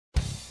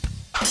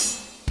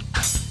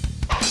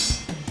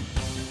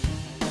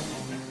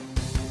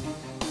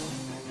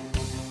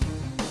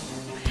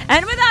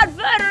And without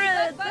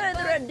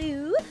further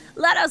ado,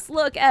 let us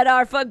look at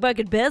our Fuck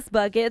Bucket Best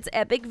Buckets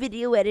epic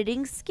video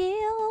editing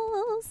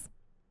skills.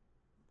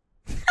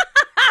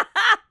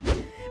 Man,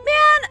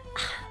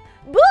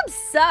 boobs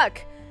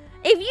suck.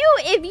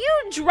 If you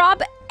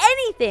drop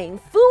anything,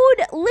 food,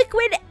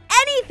 liquid,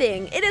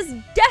 anything, it is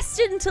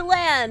destined to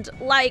land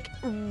like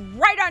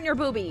right on your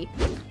boobie.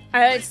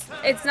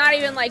 It's not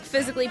even like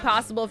physically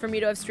possible for me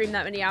to have streamed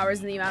that many hours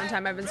in the amount of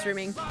time I've been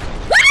streaming. Ah!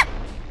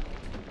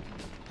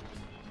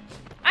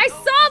 I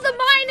saw the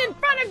mine in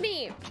front of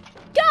me.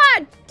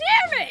 God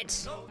damn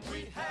it!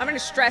 I'm gonna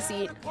stress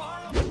eat.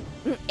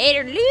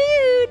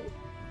 Interlude.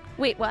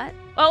 Wait, what?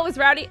 Oh, it was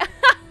Rowdy.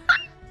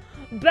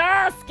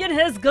 Bask in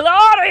his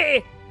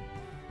glory.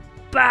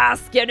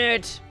 Bask in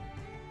it.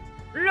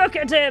 Look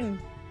at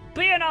him,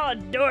 being all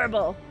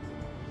adorable.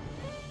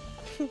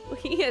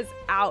 He is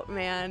out,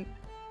 man.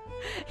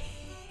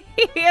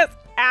 He is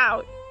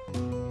out.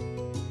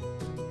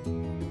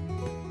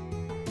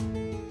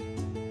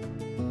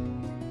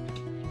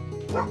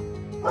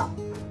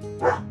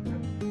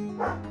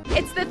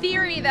 It's the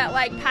theory that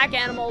like pack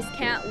animals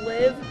can't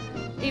live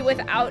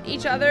without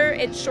each other.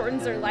 It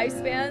shortens their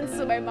lifespan.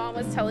 So my mom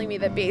was telling me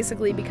that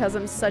basically because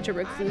I'm such a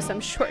recluse,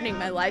 I'm shortening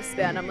my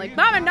lifespan. I'm like,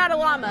 Mom, I'm not a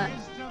llama.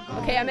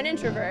 Okay, I'm an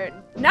introvert.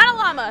 Not a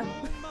llama.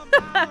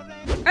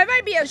 I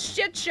might be a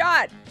shit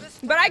shot,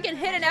 but I can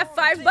hit an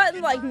F5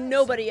 button like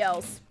nobody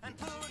else.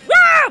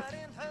 Ah!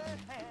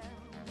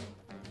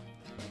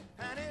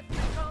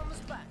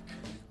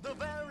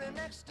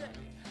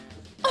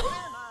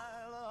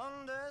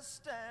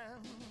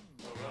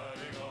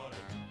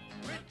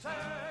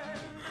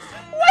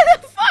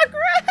 What the fuck,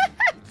 Rex?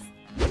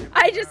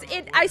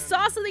 I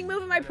saw something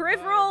move in my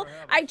peripheral.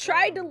 I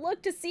tried to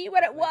look to see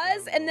what it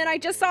was, and then I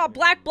just saw a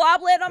black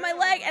blob land on my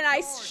leg, and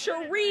I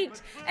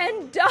shrieked,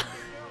 and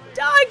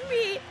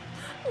Dogby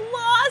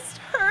lost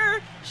her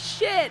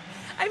shit.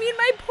 I mean,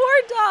 my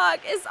poor dog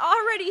is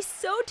already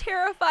so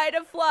terrified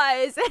of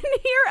flies, and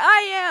here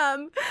I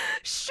am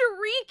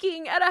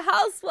shrieking at a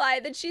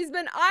housefly that she's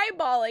been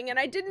eyeballing, and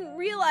I didn't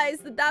realize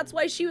that that's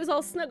why she was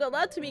all snuggled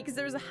up to me, because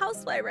there was a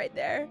housefly right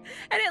there.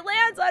 And it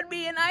lands on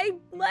me, and I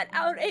let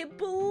out a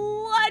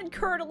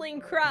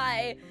blood-curdling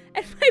cry,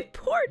 and my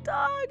poor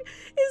dog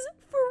is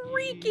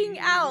freaking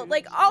out.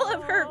 Like, all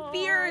of her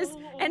fears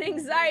and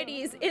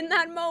anxieties in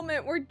that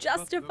moment were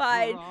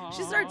justified.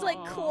 She starts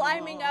like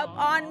climbing up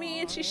on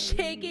me and she's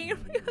shaking.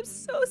 I'm like, I'm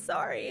so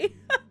sorry.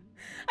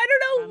 I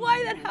don't know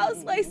why that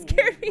housefly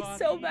scared me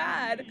so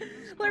bad.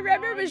 Well, I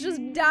remember I was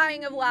just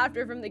dying of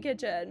laughter from the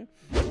kitchen.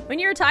 When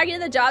you were talking to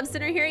the job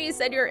center here, you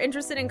said you're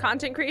interested in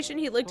content creation.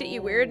 He looked at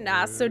you weird and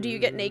asked, so do you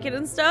get naked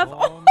and stuff?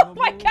 Oh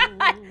my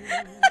God.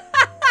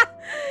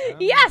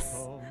 Yes.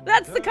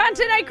 That's the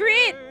content I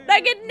create. I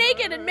get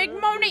naked and make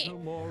money.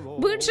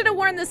 Boone should have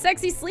worn the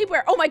sexy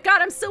sleepwear. Oh my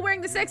God, I'm still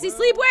wearing the sexy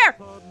sleepwear.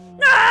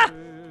 Ah!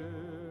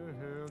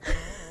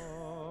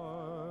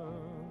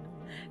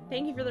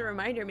 Thank you for the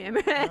reminder, man.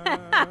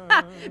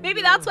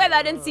 Maybe that's why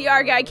that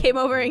NCR guy came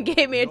over and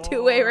gave me a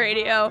two-way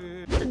radio.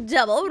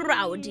 Double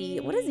Rowdy.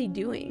 What is he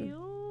doing?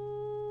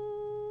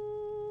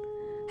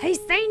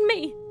 He's seen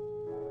me.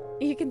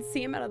 You can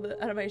see him out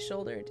of my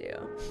shoulder too.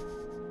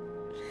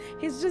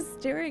 He's just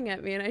staring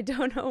at me and I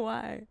don't know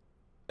why.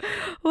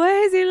 Why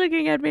is he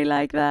looking at me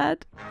like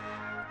that?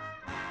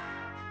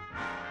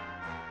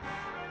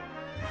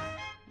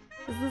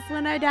 Is this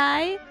when I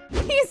die?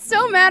 He's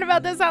so mad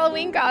about this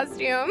Halloween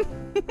costume.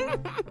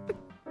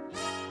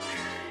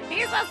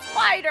 He's a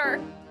spider.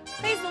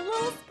 He's a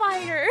little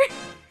spider.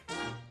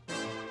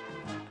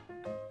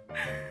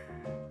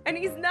 And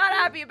he's not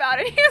happy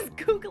about it. He has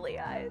googly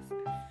eyes.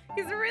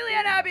 He's really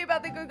unhappy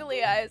about the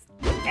googly eyes.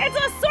 It's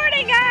a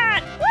sorting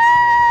hat! Woo!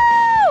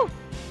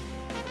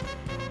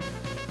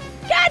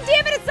 God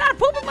damn it, it's not a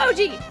poop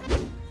emoji!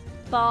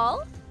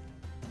 Ball?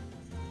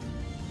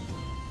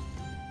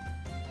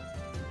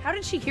 How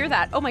did she hear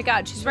that? Oh my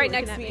God, she's right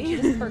next to me. She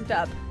just perked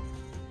up.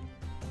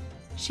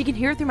 She can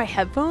hear it through my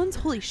headphones?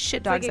 Holy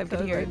shit, dogs, I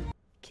can hear it.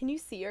 Can you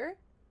see her?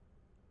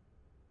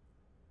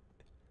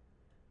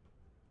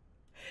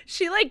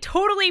 She like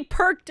totally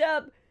perked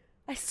up.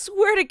 I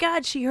swear to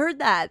God, she heard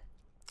that.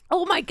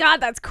 Oh my God,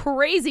 that's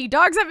crazy.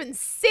 Dogs have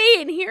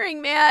insane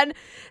hearing, man.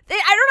 I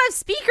don't have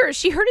speakers.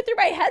 She heard it through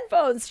my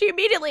headphones. She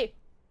immediately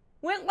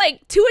went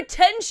like to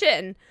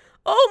attention.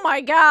 Oh my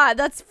God,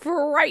 that's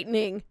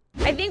frightening.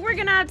 I think we're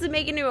gonna have to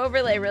make a new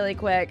overlay really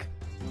quick.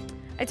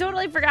 I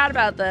totally forgot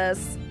about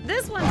this.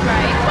 This one's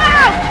right.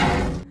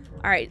 Wow!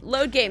 All right,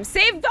 load game.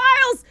 Save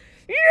files!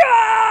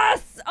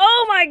 Yes!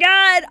 Oh my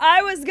God,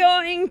 I was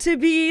going to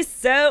be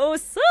so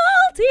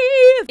salty.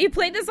 You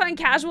played this on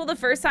casual the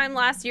first time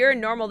last year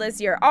and normal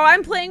this year. Oh,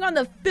 I'm playing on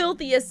the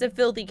filthiest of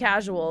filthy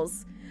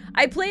casuals.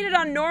 I played it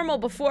on normal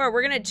before.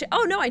 We're gonna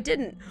oh no, I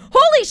didn't.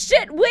 Holy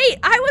shit, wait,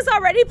 I was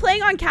already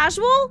playing on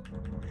casual?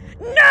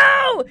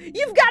 No!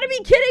 You've gotta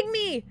be kidding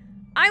me.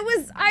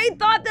 I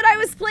thought that I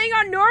was playing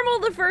on normal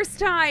the first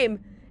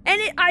time. And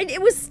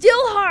it was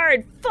still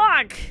hard.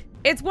 Fuck.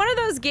 It's one of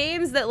those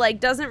games that like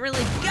doesn't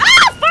really fuck!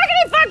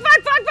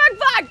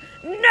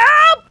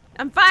 Nope!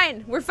 I'm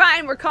fine. We're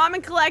fine. We're calm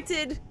and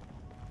collected.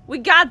 We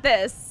got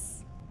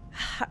this.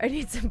 I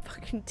need some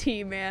fucking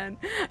tea, man.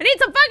 I need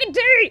some fucking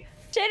tea!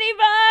 Chitty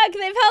Bug,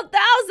 they've helped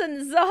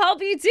thousands. They'll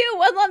help you too.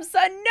 One lump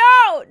sum.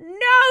 No!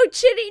 No,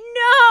 Chitty,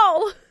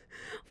 no!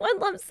 One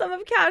lump sum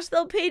of cash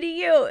they'll pay to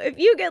you. If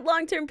you get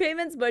long-term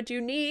payments, but you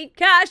need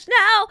cash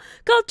now,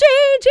 call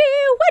G.G.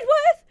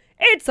 Whitworth.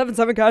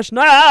 877 cash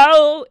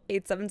now.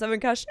 877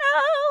 cash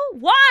now.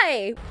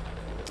 Why?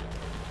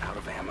 Out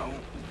of ammo.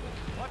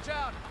 Watch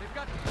out. They've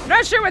got... I'm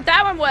not sure what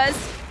that one was.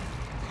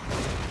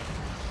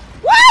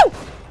 Woo!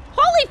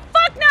 Holy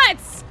fuck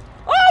nuts!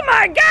 Oh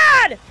my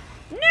god!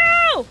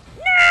 No!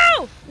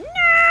 No!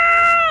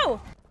 No!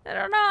 I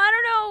don't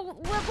know.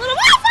 What little...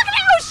 Oh, fucking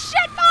hell!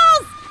 Shit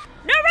balls!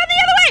 No, run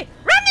the other way!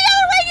 Run the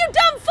other way, you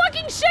dumb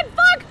fucking shit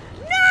fuck!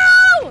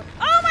 No!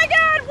 Oh my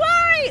god,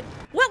 why?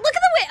 What? Look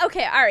at the way.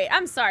 Okay, all right.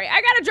 I'm sorry.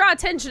 I gotta draw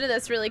attention to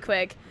this really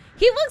quick.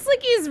 He looks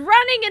like he's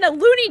running in a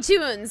Looney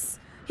Tunes.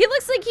 He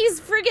looks like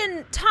he's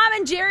friggin' Tom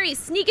and Jerry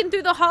sneaking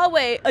through the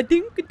hallway. A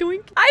dink, a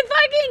doink. I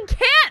fucking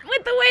can't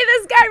with the way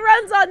this guy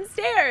runs on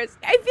stairs.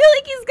 I feel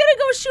like he's gonna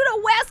go shoot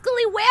a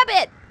wascally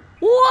wabbit.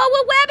 Whoa,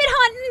 we're wabbit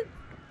hunting.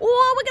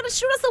 Whoa, we're gonna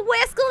shoot us a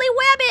wascally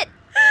wabbit.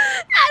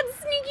 That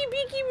sneaky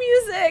beaky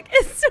music.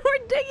 It's so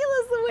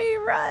ridiculous the way he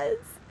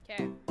runs.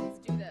 Okay, let's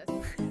do this.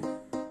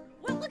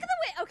 Well, look at the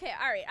way. Okay,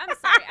 all right. I'm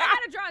sorry. I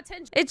gotta draw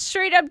attention. It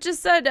straight up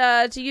just said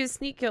to use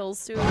sneak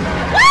kills to.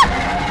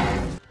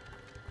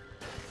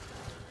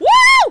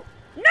 Woo!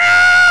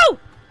 No!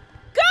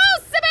 Go,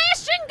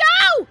 Sebastian,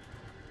 go!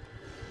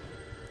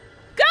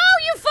 Go,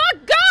 you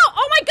fuck, go!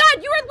 Oh my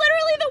god, you are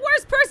literally the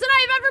worst person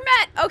I've ever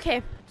met.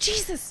 Okay,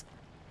 Jesus.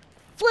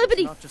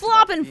 Flippity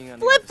flopping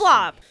flip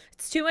flop.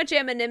 It's too much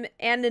anonymity.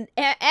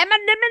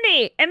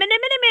 Anonymity.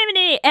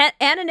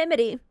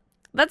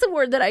 That's a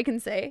word that I can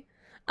say.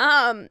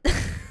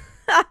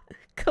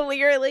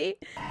 Clearly.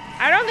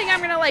 I don't think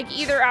I'm gonna like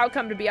either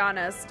outcome, to be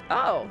honest.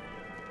 Oh.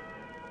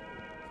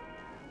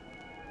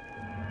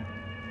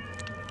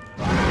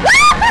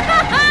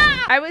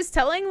 I was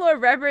telling Lord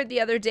Redbird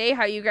the other day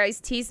how you guys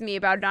teased me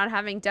about not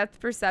having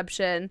depth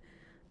perception,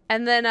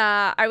 and then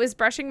I was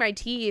brushing my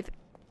teeth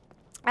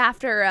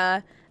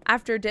after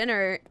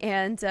dinner,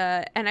 and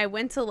I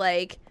went to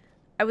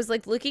I was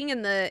like looking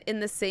in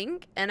the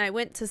sink, and I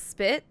went to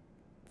spit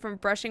from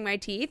brushing my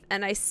teeth,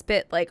 and I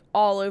spit like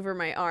all over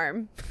my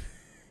arm.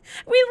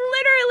 We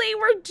literally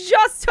were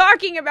just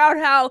talking about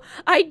how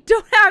I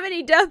don't have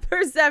any depth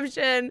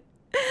perception.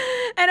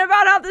 And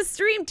about how the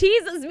stream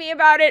teases me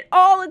about it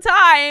all the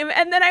time.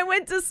 And then I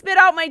went to spit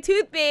out my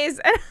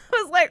toothpaste and I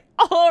was like,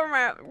 oh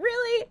my,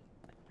 really?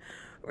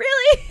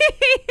 Really?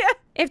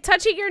 If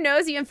touching your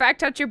nose, you in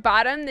fact touch your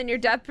bottom, then your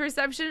depth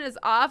perception is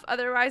off.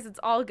 Otherwise, it's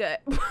all good.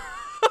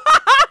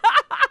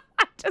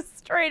 I just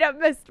straight up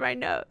missed my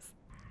nose.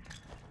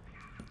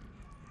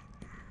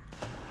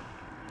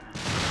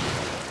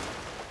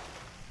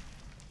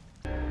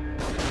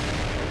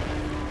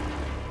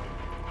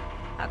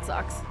 That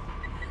sucks.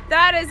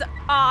 That is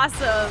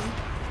awesome.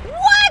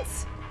 What?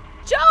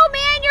 Joe,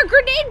 man, your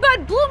grenade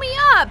bud blew me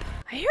up.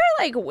 I hear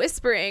like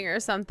whispering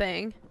or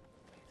something.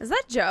 Is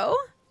that Joe?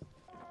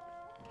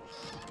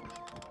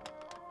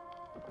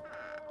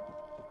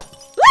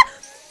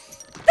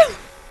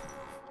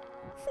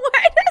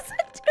 Why does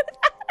it do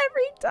that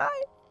every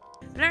time?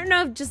 I don't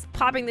know if just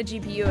popping the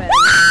GPU in.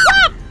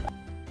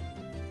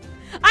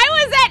 I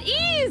was at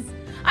ease.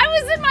 I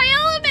was in my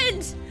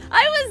element.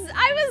 I was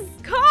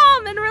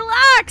calm and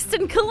relaxed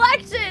and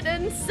collected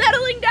and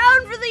settling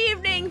down for the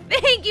evening.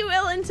 Thank you,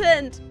 Ill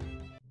Intent.